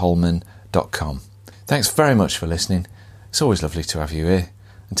richardholman.com. Thanks very much for listening. It's always lovely to have you here.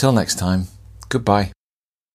 Until next time, goodbye.